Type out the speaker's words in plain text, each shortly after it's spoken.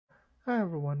Hi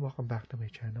everyone, welcome back to my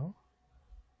channel.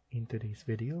 In today's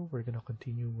video, we're gonna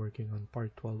continue working on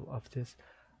part 12 of this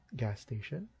gas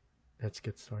station. Let's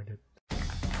get started.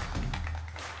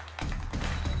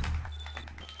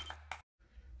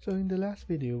 So in the last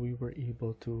video, we were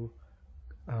able to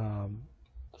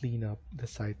clean up the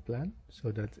site plan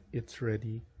so that it's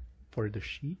ready for the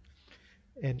sheet,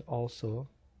 and also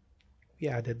we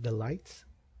added the lights.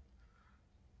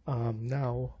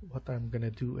 Now what I'm gonna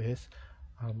do is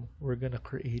we're gonna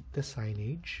create the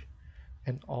signage,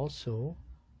 and also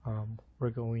we're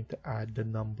going to add the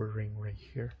numbering right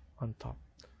here on top.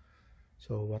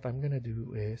 So what I'm gonna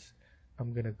do is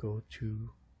I'm gonna go to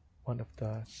one of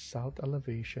the south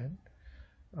elevation.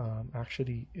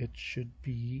 Actually it should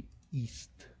be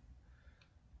east,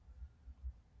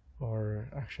 or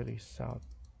actually south.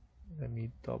 Let me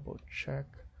double check.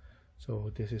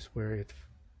 So this is where it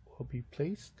will be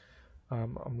placed.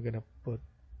 I'm gonna put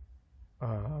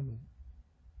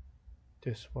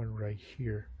this one right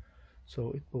here, so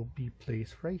it will be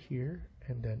placed right here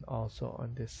and then also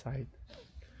on this side.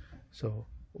 So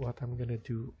what I'm gonna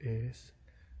do is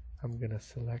I'm gonna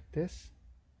select this,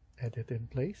 edit in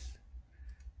place,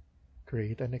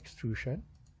 create an extrusion,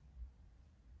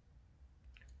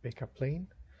 pick a plane,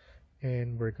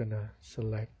 and we're gonna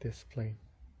select this plane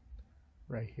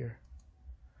right here.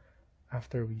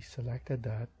 After we selected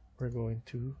that, we're going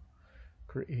to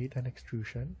create an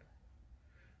extrusion,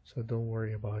 so don't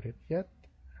worry about it yet.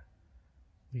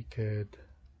 We could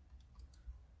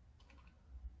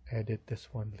edit this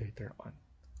one later on.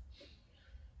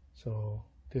 So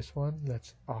this one,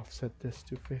 let's offset this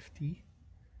to 50,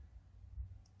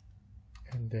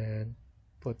 and then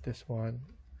put this one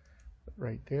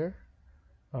right there.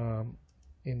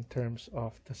 In terms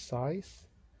of the size,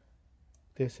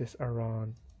 this is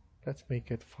around, let's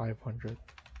make it 500.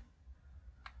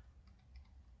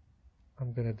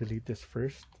 I'm gonna delete this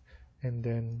first, and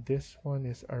then this one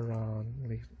is around,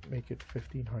 make it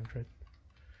 1500,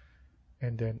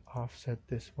 and then offset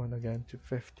this one again to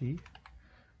 50,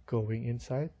 going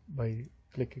inside by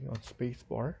clicking on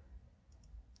spacebar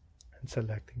and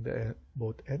selecting the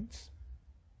both ends,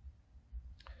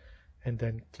 and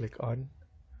then click on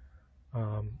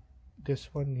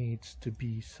this one needs to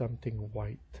be something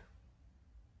white,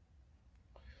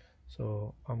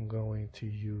 so I'm going to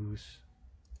use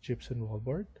gypsum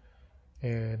wallboard,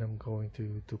 and I'm going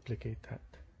to duplicate that.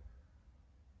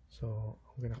 So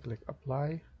I'm gonna click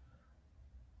apply,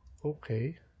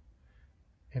 OK,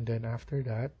 and then after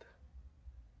that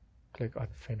click on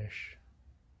finish.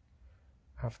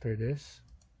 After this,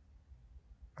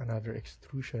 another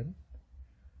extrusion,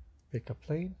 pick a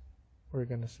plane, we're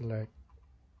gonna select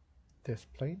this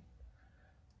plane.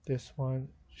 This one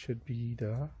should be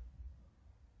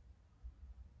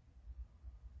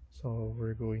so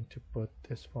we're going to put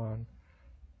this one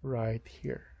right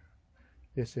here.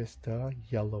 This is the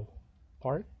yellow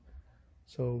part,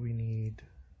 so we need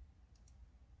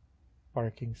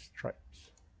parking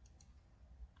stripes.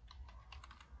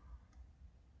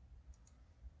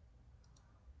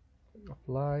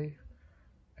 Apply,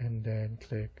 and then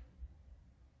click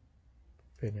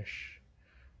finish.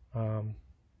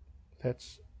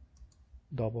 Let's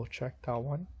double check that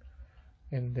one,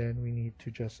 and then we need to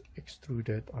just extrude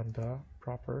it on the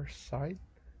proper side.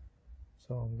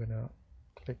 So I'm gonna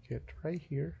click it right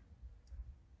here,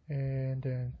 and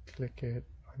then click it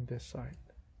on this side,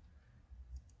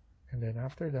 and then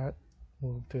after that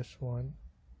move this one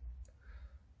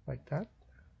like that,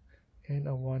 and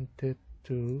I want it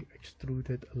to extrude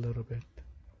it a little bit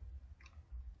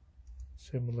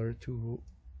similar to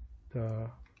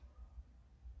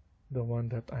the one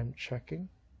that I'm checking.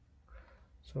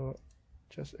 So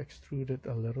just extrude it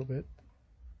a little bit.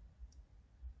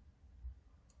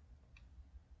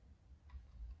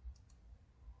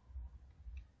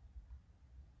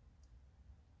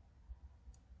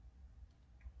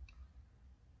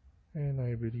 And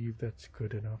I believe that's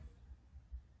good enough.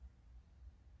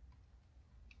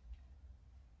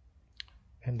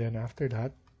 And then after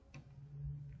that,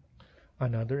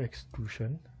 another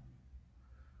extrusion,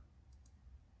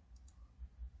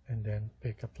 and then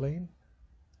pick a plane,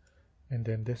 and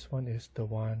then this one is the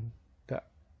one that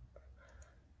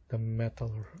the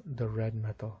metal, the red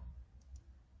metal.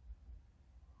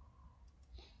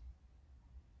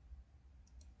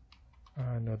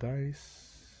 Anodize.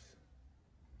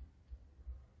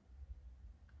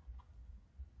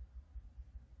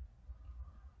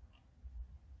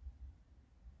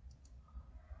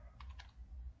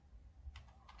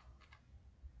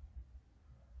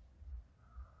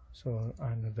 So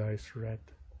anodized red.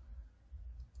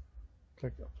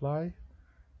 Click apply,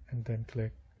 and then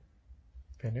click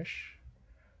finish,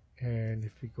 And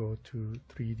if we go to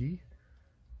 3D,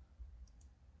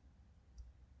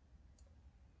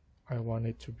 I want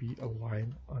it to be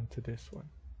aligned onto this one,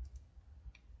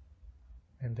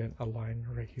 and then align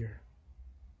right here.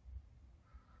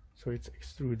 So it's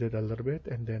extruded a little bit,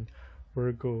 and then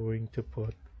we're going to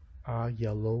put a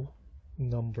yellow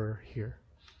number here.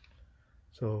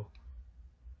 So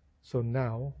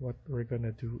now what we're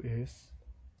gonna do is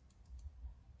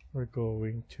we're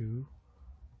going to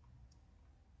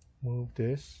move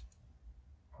this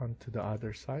onto the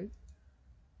other side.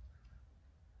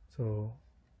 So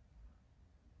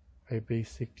I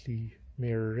basically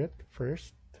mirror it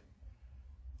first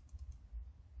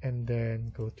and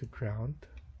then go to ground.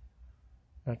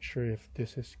 Not sure if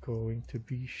this is going to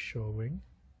be showing.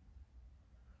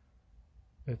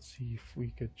 Let's see if we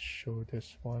could show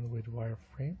this one with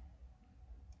wireframe.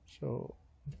 So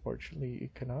unfortunately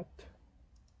it cannot.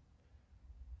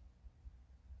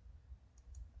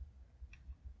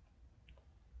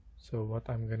 So what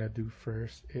I'm gonna do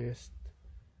first is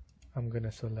I'm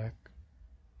gonna select,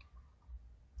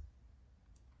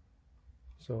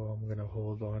 so I'm gonna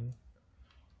hold on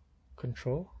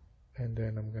Control, and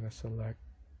then I'm gonna select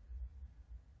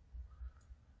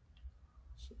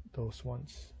those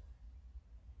ones.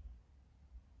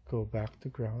 Go back to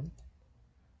ground,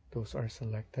 those are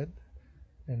selected,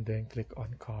 and then click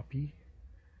on copy,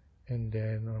 and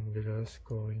then I'm just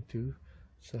going to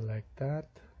select that,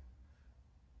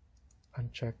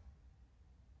 uncheck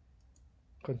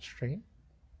constraint,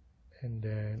 and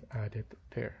then add it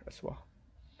there as well.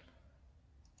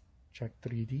 Check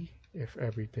 3D if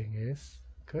everything is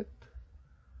good,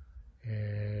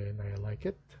 and I like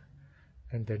it,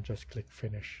 and then just click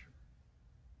finish.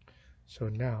 So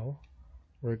now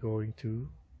we're going to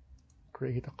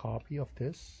create a copy of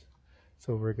this.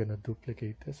 So we're gonna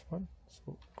duplicate this one,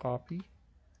 so copy,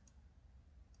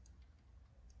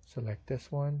 select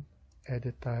this one,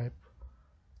 edit type,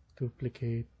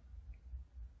 duplicate,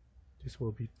 this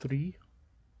will be 3.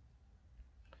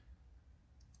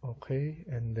 Okay,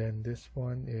 and then this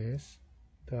one is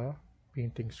the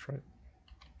painting stripe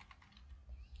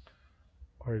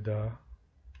or the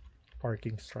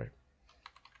parking stripe.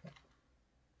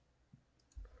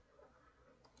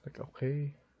 Click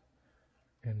OK,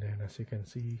 and then as you can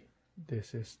see,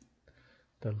 this is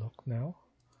the look now.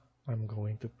 I'm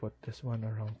going to put this one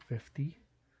around 50.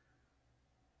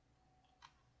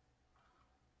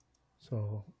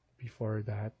 So before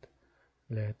that,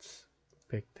 let's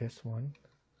pick this one,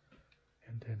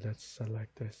 and then let's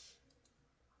select this,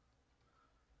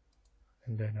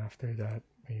 and then after that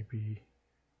maybe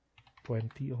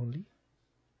 20 only.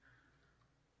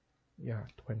 Yeah,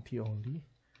 20 only.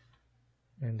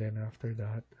 And then after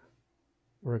that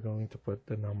we're going to put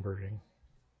the numbering.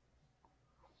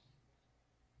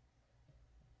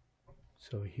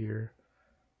 So here,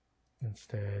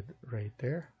 instead right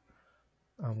there,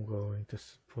 I'm going to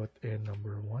put in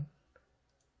number 1,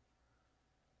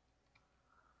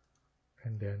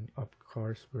 and then of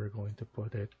course we're going to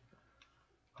put it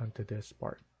onto this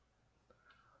part,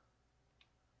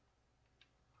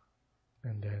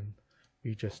 and then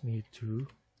we just need to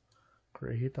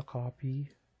create a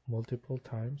copy multiple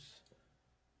times,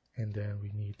 and then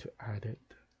we need to add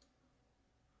it.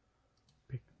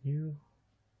 Pick new,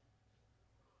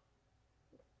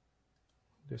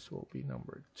 this will be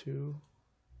number 2,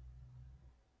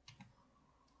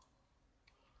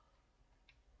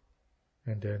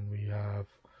 and then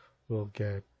we'll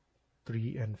get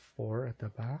 3 and 4 at the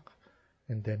back,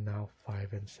 and then now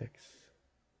 5 and 6.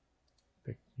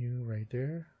 Pick new right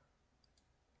there.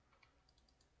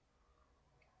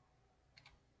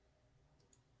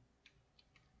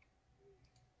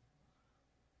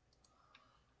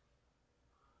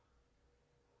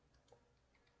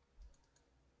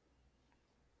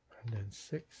 And then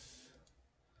 6,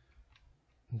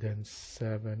 and then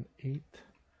 7, 8,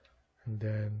 and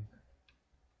then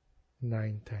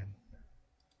 9, 10.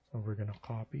 So we're gonna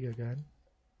copy again.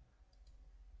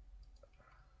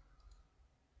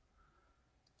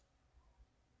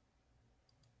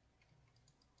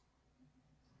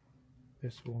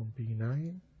 This will be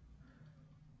 9,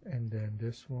 and then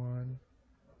this one,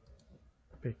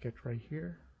 pick it right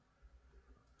here.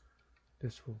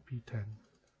 This will be 10.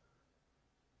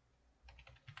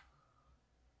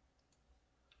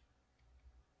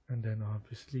 And then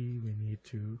obviously we need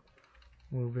to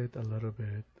move it a little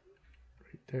bit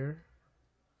right there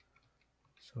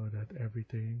so that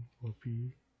everything will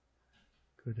be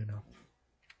good enough.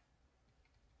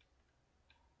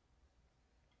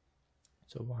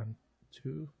 So 1,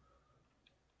 2,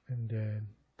 and then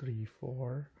 3,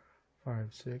 4,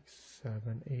 5, 6,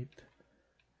 7, 8,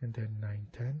 and then 9,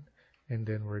 10. and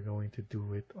then we're going to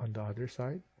do it on the other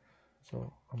side.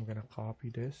 So I'm gonna copy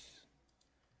this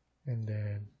and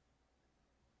then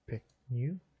pick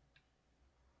new,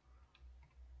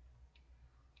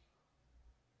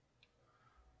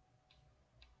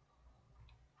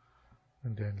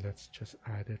 and then let's just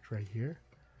add it right here.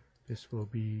 This will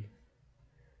be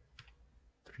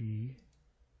 3,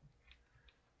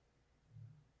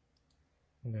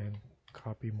 and then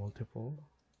copy multiple,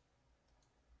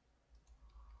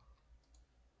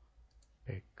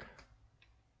 pick,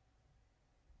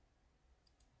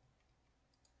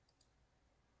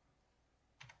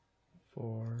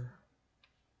 four,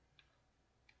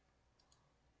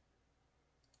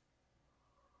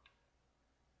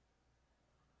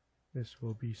 this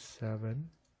will be 7,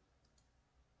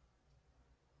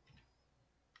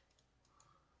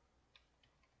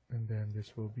 and then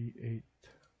this will be 8.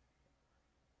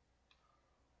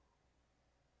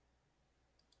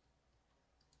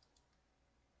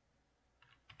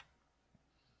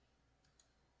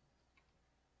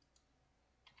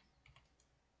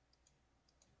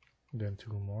 Then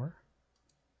 2 more.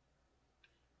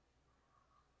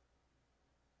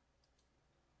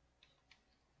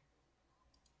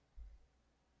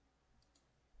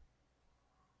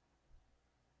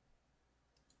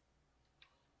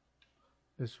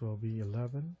 This will be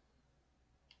 11,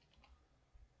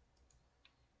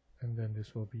 and then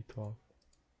this will be 12.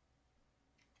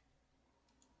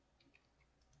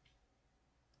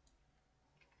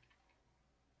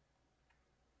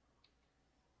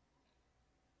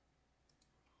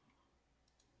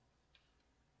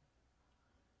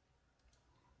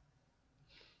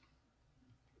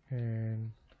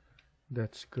 And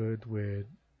that's good with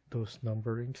those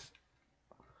numberings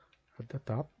at the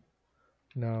top.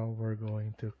 Now we're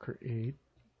going to create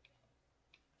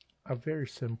a very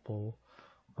simple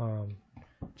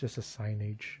just a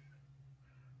signage.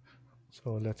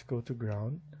 So let's go to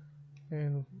ground,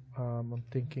 and I'm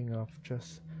thinking of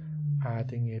just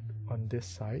adding it on this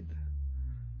side,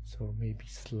 so maybe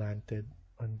slanted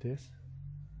on this,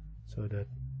 so that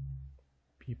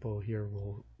people here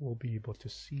will be able to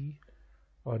see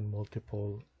on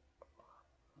multiple.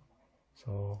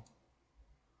 So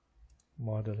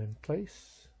model in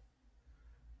place,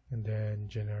 and then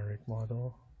generic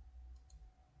model,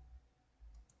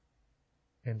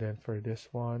 and then for this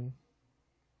one,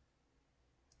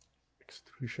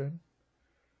 extrusion,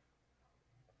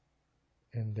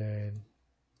 and then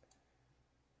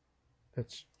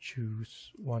let's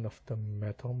choose one of the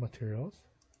metal materials.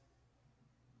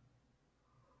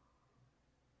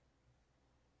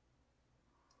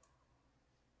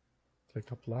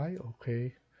 Click apply,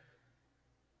 okay,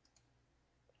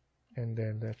 and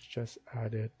then let's just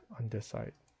add it on this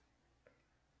side.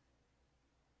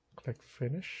 Click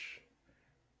finish,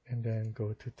 and then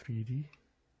go to 3D,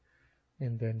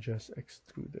 and then just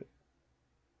extrude it.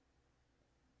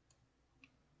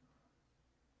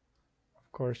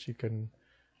 Of course, you can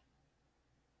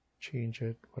change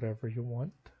it whatever you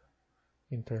want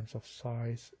in terms of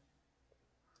size,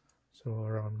 so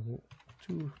around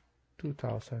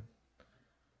 2000,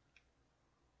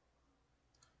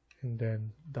 and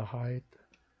then the height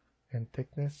and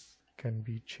thickness can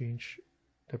be changed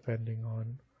depending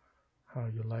on how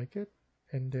you like it.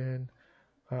 And then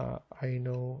I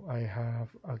know I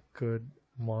have a good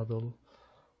model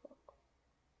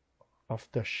of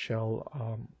the shell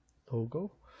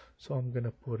logo, so I'm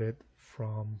gonna put it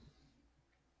from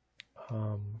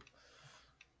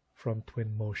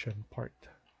Twinmotion part.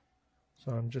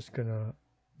 So I'm just gonna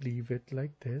leave it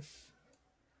like this,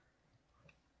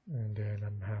 and then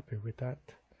I'm happy with that.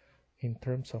 In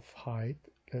terms of height,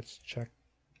 let's check.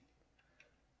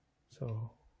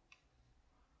 So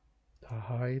the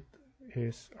height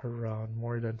is around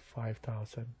more than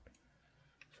 5,000,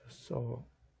 so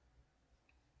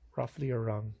roughly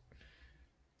around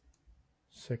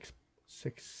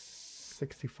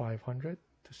 6,500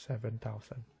 to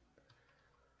 7,000.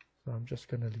 So I'm just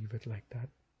gonna leave it like that,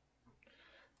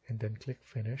 and then click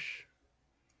finish.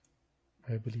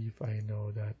 I believe I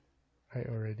know that I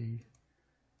already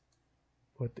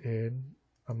put in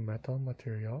a metal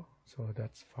material, so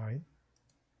that's fine.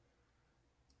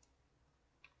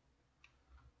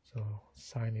 So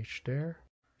signage there,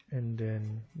 and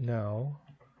then now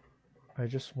I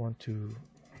just want to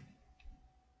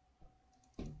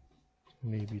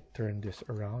maybe turn this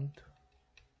around.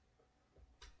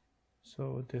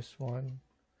 So this one,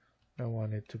 I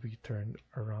want it to be turned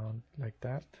around like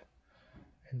that.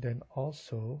 And then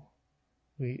also,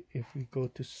 if we go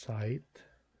to site,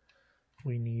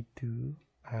 we need to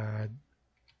add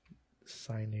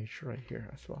signage right here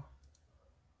as well.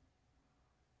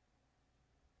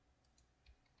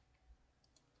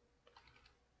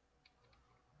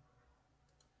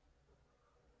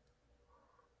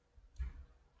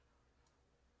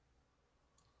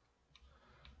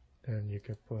 Then you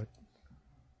can put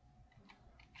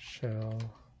shell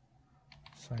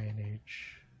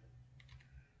signage.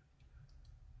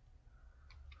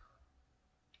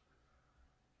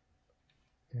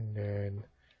 And then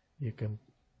you can,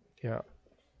 yeah,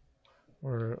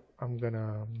 or I'm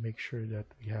gonna make sure that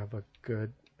we have a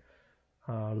good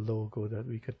logo that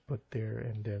we could put there,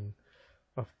 and then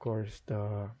of course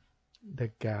the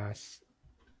gas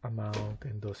amount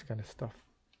and those kind of stuff.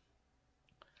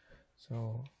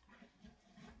 So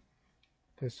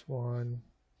this one,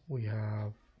 we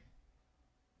have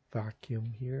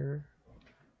vacuum here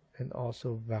and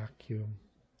also vacuum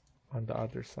on the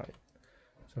other side.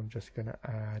 So I'm just gonna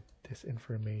add this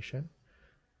information,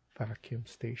 vacuum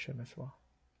station as well.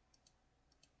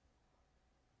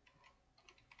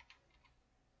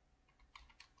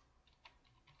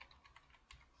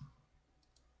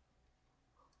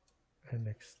 And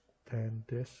extend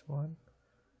this one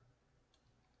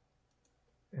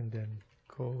and then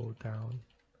go down.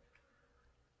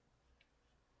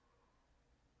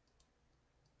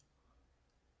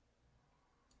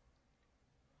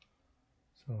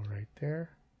 So right there,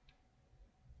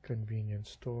 convenience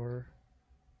store,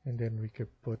 and then we could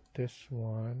put this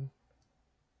one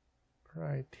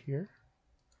right here,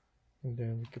 and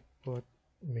then we could put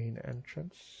main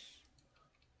entrance.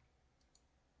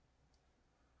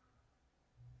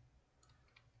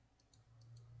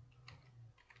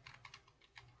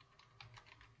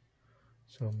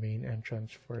 So main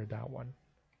entrance for that one.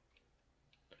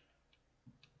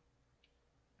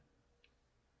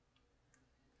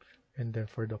 And then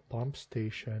for the pump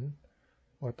station,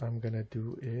 what I'm gonna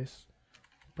do is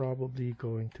probably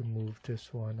going to move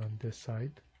this one on this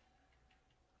side,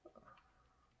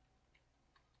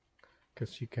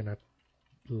 because you cannot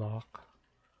block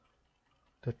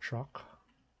the truck.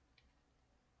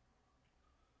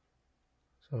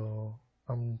 So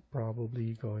I'm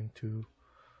probably going to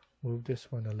move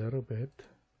this one a little bit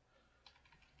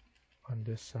on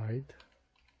this side,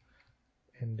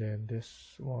 and then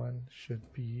this one should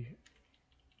be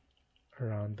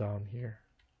around down here.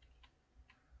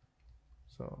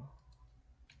 So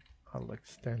I'll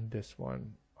extend this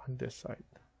one on this side.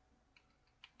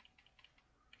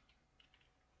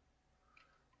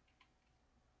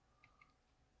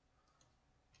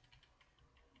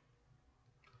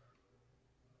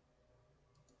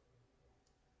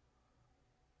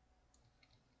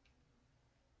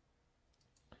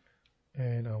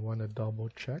 And I want to double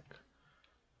check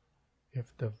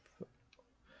if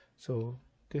so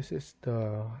this is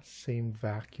the same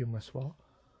vacuum as well.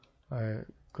 I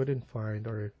couldn't find,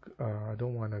 or I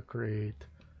don't want to create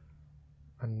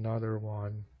another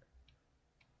one,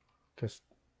 because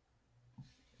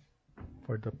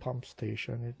for the pump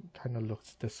station it kind of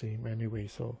looks the same anyway,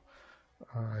 so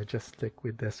I just stick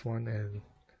with this one and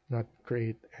not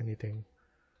create anything.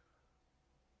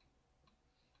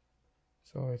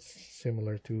 So it's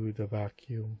similar to the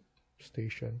vacuum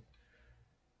station,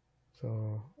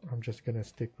 so I'm just gonna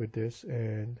stick with this,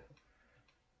 and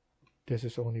this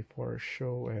is only for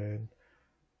show, and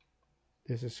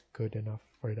this is good enough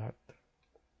for that.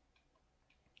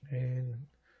 And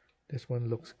this one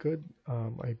looks good.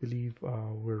 I believe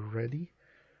we're ready.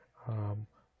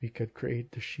 We could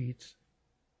create the sheets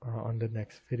on the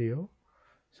next video.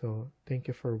 So thank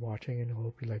you for watching, and I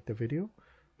hope you liked the video.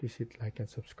 Please hit like and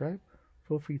subscribe.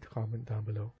 Feel free to comment down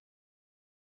below.